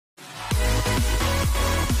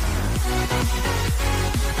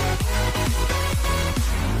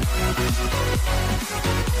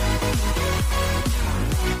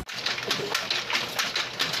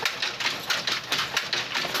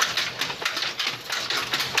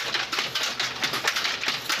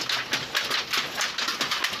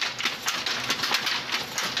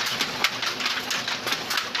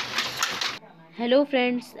Hello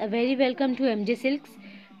friends, a very welcome to MJ Silks.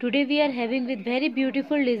 Today we are having with very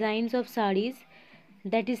beautiful designs of sarees.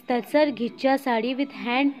 That is Tussar Ghicha saree with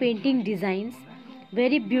hand painting designs.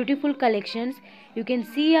 Very beautiful collections. You can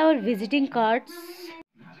see our visiting cards.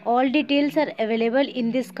 All details are available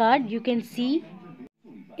in this card. You can see.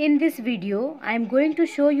 In this video, I am going to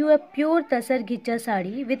show you a pure Tussar Ghicha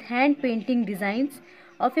saree with hand painting designs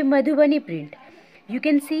of a Madhubani print. You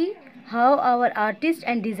can see how our artists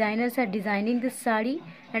and designers are designing this saree,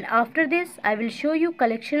 and after this I will show you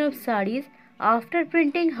collection of sarees after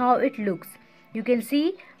printing how it looks. You can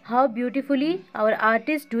see how beautifully our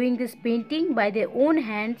artists doing this painting by their own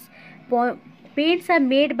hands. Paints are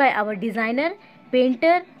made by our designer,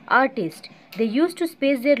 painter, artist. They used to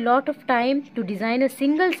space their lot of time to design a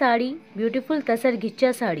single saree, beautiful Tussar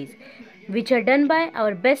Ghicha sarees, which are done by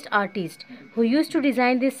our best artists who used to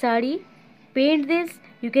design this saree, paint this.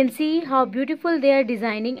 You can see how beautiful they are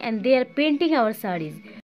designing and they are painting our sarees.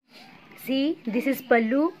 See, this is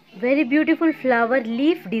pallu, very beautiful flower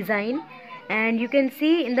leaf design, and you can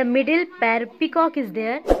see in the middle peacock is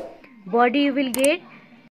there. Body you will get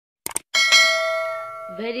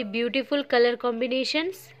very beautiful color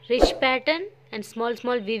combinations, rich pattern and small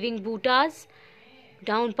weaving buttas,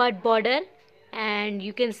 down part border, and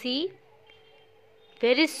you can see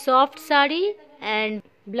very soft saree. And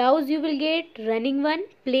blouse you will get running one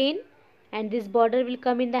plain, and this border will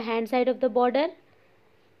come in the hand side of the border.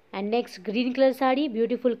 And next, green color saree,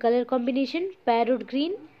 beautiful color combination, parrot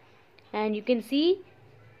green. And you can see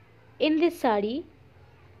in this saree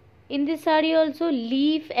also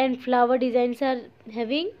leaf and flower designs are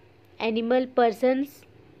having, animal, persons,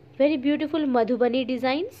 very beautiful Madhubani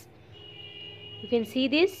designs. You can see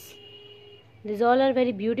this. These all are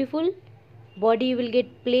very beautiful. Body you will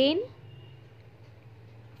get plain.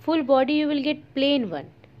 Full body you will get plain one,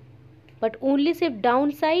 but only say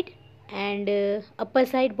down side and upper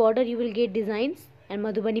side border you will get designs and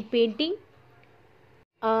Madhubani painting.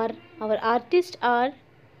 Our artists are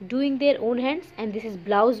doing their own hands. And this is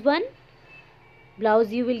blouse one. Blouse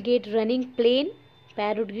you will get running plain,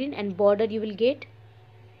 parrot green, and border you will get.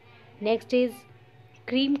 Next is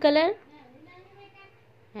cream color,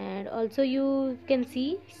 and also you can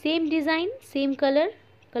see same design, same color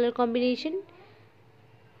combination.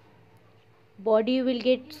 Body you will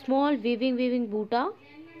get small weaving butta,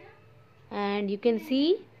 and you can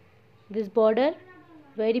see this border,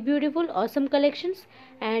 very beautiful, awesome collections.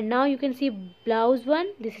 And now you can see blouse one.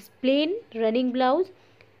 This is plain running blouse,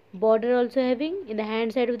 border also having in the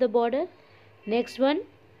hand side of the border. Next one,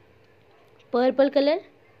 purple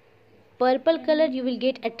color you will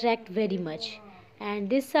get attract very much.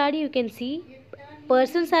 And this saree you can see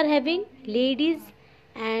persons are having, ladies,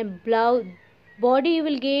 and blouse body you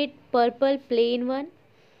will get purple plain one.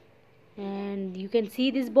 And you can see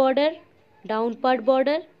this border, down part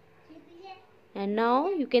border. And now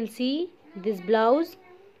you can see this blouse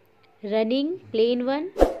running plain one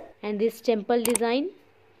and this temple design.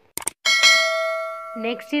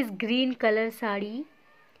 Next is green color saree,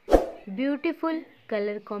 beautiful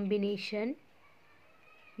color combination.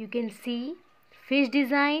 You can see fish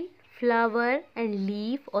design, flower and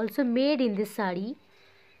leaf also made in this saree.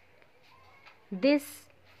 This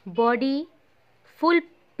body full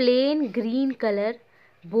plain green color,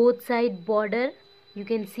 both side border you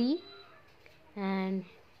can see, and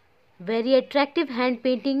very attractive hand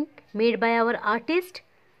painting made by our artist.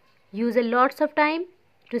 Use a lots of time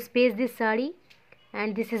to space this saree.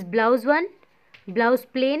 And this is blouse one, blouse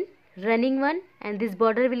plain running one, and this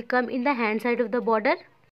border will come in the hand side of the border.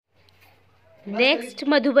 Next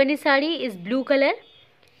Madhubani saree is blue color.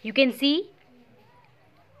 You can see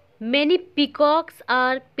many peacocks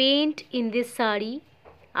are painted in this saree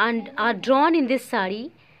and are drawn in this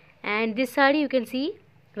saree. And this saree you can see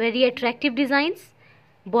very attractive designs.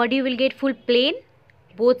 Body will get full plain,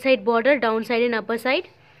 both side border, down side and upper side.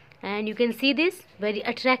 And you can see this very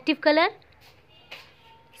attractive color.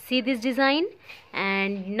 See this design.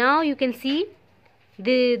 And now you can see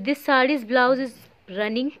this saree's blouse is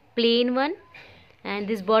running plain one, and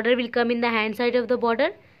this border will come in the hand side of the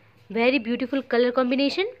border. Very beautiful color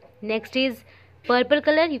combination. Next is purple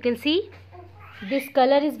color. You can see this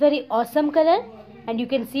color is very awesome color, and you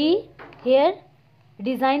can see here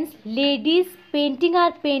designs, ladies painting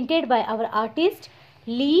are painted by our artist.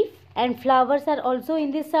 Leaf and flowers are also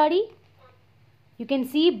in this saree. You can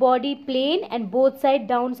see body plain and both side,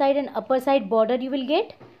 down side and upper side border you will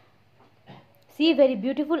get. See, very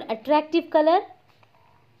beautiful attractive color.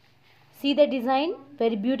 See the design,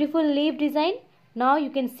 very beautiful leaf design. Now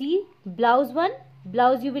you can see blouse one.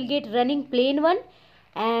 Blouse you will get running plain one,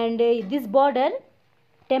 and this border,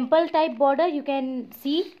 temple type border you can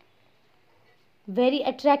see. Very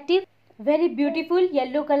attractive, very beautiful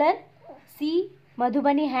yellow color. See,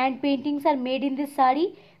 Madhubani hand paintings are made in this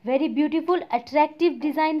sari. Very beautiful, attractive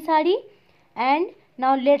design sari. And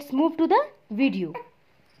now let's move to the video.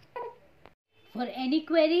 For any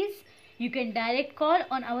queries, you can direct call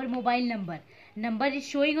on our mobile number. Number is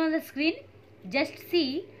showing on the screen. Just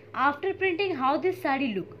see after printing how this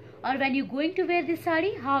sari look, or when you going to wear this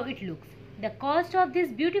sari, how it looks. The cost of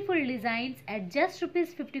these beautiful designs at just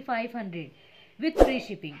rupees 5500 with free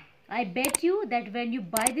shipping. I bet you that when you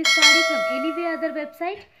buy this sari from any other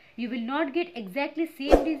website, you will not get exactly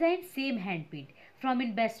same design, same hand paint from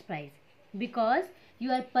in best price, because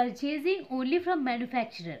you are purchasing only from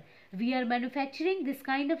manufacturer. We are manufacturing this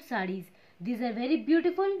kind of sarees. These are very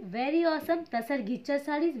beautiful, very awesome Tussar Ghicha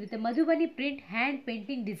sarees with a Madhubani print hand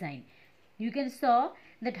painting design. You can saw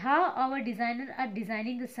that how our designers are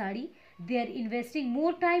designing the saree. They are investing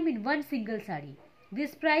more time in one single saree.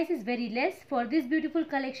 This price is very less for this beautiful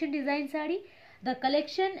collection design saree. The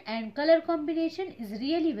collection and color combination is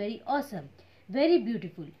really very awesome. Very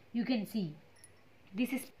beautiful. You can see.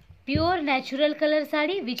 This is pure natural color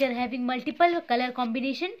saree which are having multiple color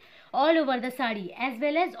combination all over the saree as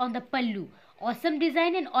well as on the pallu. Awesome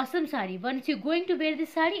design and awesome saree. Once you're going to wear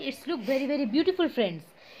this saree, it's look very beautiful, friends.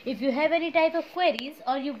 If you have any type of queries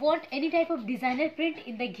or you want any type of designer print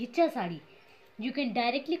in the Ghicha saree, you can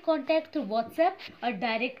directly contact through WhatsApp or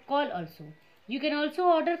direct call also. You can also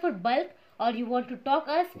order for bulk, or you want to talk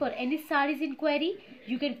us for any sarees inquiry,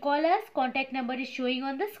 you can call us. Contact number is showing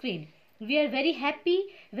on the screen. We are very happy,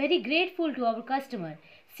 very grateful to our customer.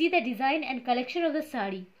 See the design and collection of the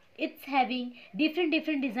saree. It's having different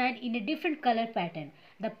design in a different color pattern.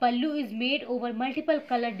 The pallu is made over multiple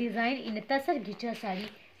color design in a Tussar Ghicha saree.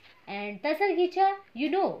 And Tussar Ghicha, you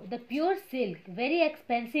know, the pure silk, very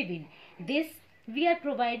expensive in this. We are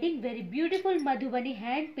providing very beautiful Madhubani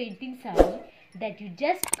hand painting saree that you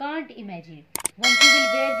just can't imagine. Once you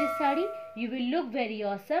will wear this saree, you will look very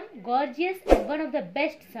awesome, gorgeous, and one of the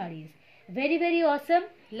best sarees. Very awesome,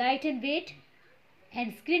 light and weight,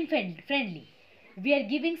 and screen friendly. We are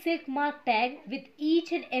giving silk mark tag with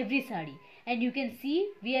each and every saree, and you can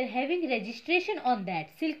see we are having registration on that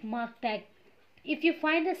silk mark tag. If you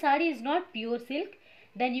find the saree is not pure silk,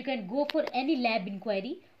 then you can go for any lab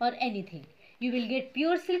inquiry or anything. You will get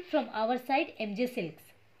pure silk from our side, MJ Silks.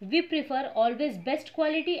 We prefer always best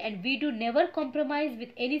quality, and we do never compromise with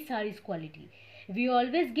any sarees quality. We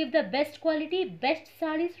always give the best quality, best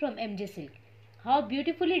sarees from MJ Silk. How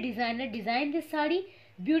beautifully designer designed this saree.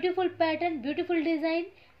 Beautiful pattern, beautiful design.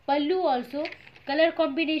 Pallu also, color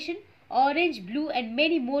combination, orange, blue, and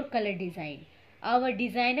many more color design. Our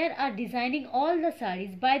designer are designing all the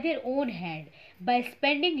sarees by their own hand by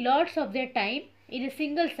spending lots of their time in a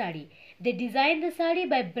single saree. They design the saree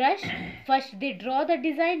by brush. First they draw the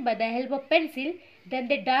design by the help of pencil, then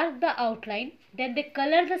they dark the outline, then they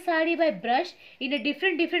color the saree by brush in a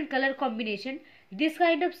different color combination. This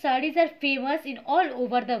kind of sarees are famous in all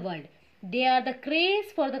over the world. They are the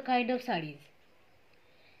craze for the kind of sarees.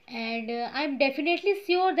 And I am definitely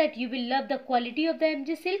sure that you will love the quality of the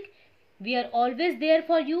MJ Silk. We are always there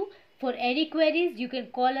for you. For any queries, you can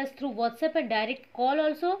call us through WhatsApp and direct call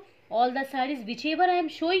also. All the sarees whichever I am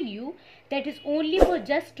showing you, that is only for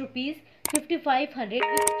just rupees 5500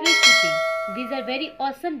 with free shipping. These are very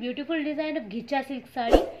awesome, beautiful design of Ghicha silk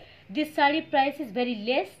saree. This saree price is very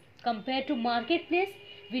less compared to marketplace.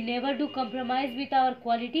 We never do compromise with our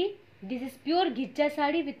quality. This is pure Ghicha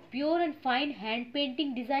saree with pure and fine hand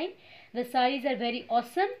painting design. The sarees are very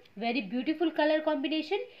awesome, very beautiful color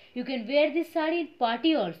combination. You can wear this saree in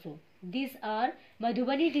party also. These are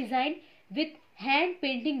Madhubani design with hand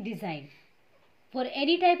painting design. For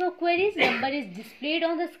any type of queries, number is displayed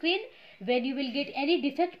on the screen. When you will get any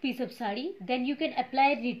defect piece of saree, then you can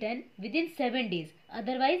apply return within 7 days.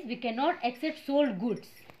 Otherwise, we cannot accept sold goods.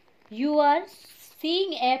 You are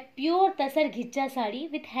seeing a pure Tussar Ghicha saree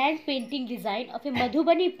with hand painting design of a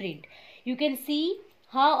Madhubani print. You can see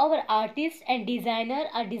how our artist and designer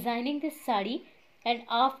are designing this saree, and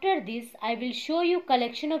after this I will show you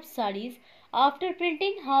collection of sarees after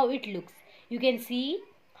printing how it looks. You can see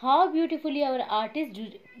how beautifully our artist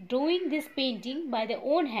drawing this painting by their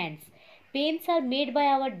own hands. Paints are made by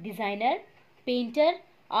our designer, painter,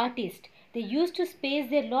 artist. They used to space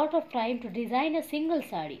their lot of time to design a single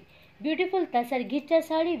saree. Beautiful Tussar Ghicha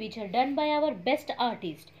saree which are done by our best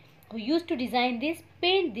artist who used to design this,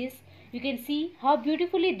 paint this. You can see how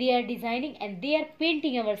beautifully they are designing and they are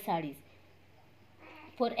painting our sarees.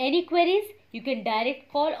 For any queries, you can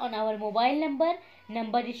direct call on our mobile number.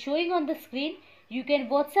 Number is showing on the screen. You can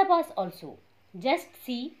WhatsApp us also. Just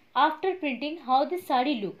see after printing how this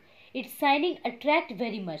saree look. Its shining attract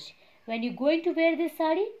very much. when you're going to wear this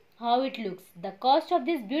sari, how it looks. The cost of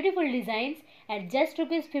these beautiful designs at just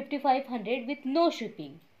rupees 5500 with no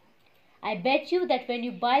shipping. I bet you that when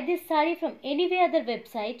you buy this sari from any other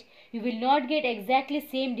website, you will not get exactly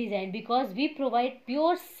same design, because we provide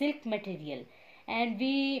pure silk material and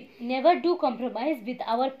we never do compromise with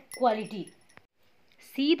our quality.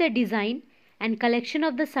 See the design and collection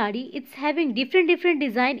of the sari. It's having different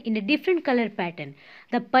design in a different color pattern.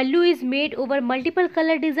 The pallu is made over multiple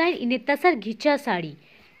color design in a Tussar Ghicha sari.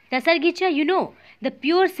 Tussar Ghicha, you know, the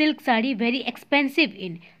pure silk sari, very expensive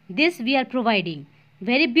in. This we are providing.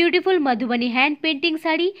 Very beautiful Madhubani hand painting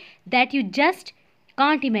sari that you just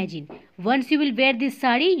can't imagine. Once you will wear this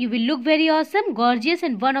sari, you will look very awesome, gorgeous,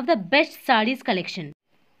 and one of the best saris collection.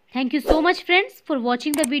 Thank you so much friends for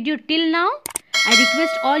watching the video till now. I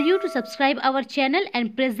request all you to subscribe our channel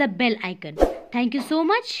and press the bell icon. Thank you so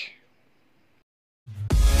much.